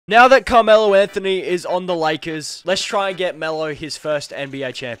Now that Carmelo Anthony is on the Lakers, let's try and get Melo his first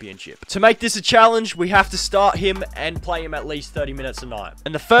NBA championship. To make this a challenge, we have to start him and play him at least 30 minutes a night.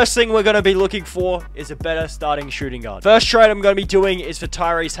 And the first thing we're going to be looking for is a better starting shooting guard. First trade I'm going to be doing is for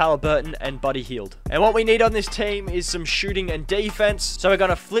Tyrese Halliburton and Buddy Hield. And what we need on this team is some shooting and defense, so we're going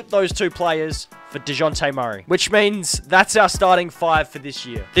to flip those two players for DeJounte Murray, which means that's our starting five for this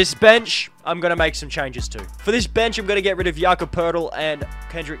year. This bench, I'm going to make some changes to. For this bench, I'm going to get rid of Jakob Poeltl and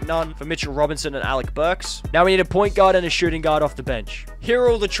Kendrick Nunn for Mitchell Robinson and Alec Burks. Now we need a point guard and a shooting guard off the bench. Here are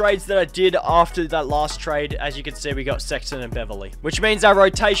all the trades that I did after that last trade. As you can see, we got Sexton and Beverly, which means our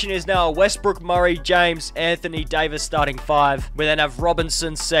rotation is now Westbrook, Murray, James, Anthony, Davis starting five. We then have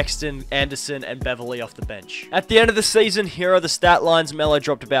Robinson, Sexton, Anderson, and Beverly off the bench. At the end of the season, here are the stat lines. Melo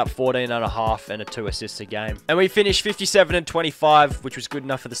dropped about 14.5 and 2 assists a game. And we finished 57 and 25, which was good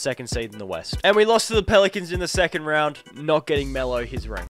enough for the second seed in the West. And we lost to the Pelicans in the second round, not getting Melo his ring.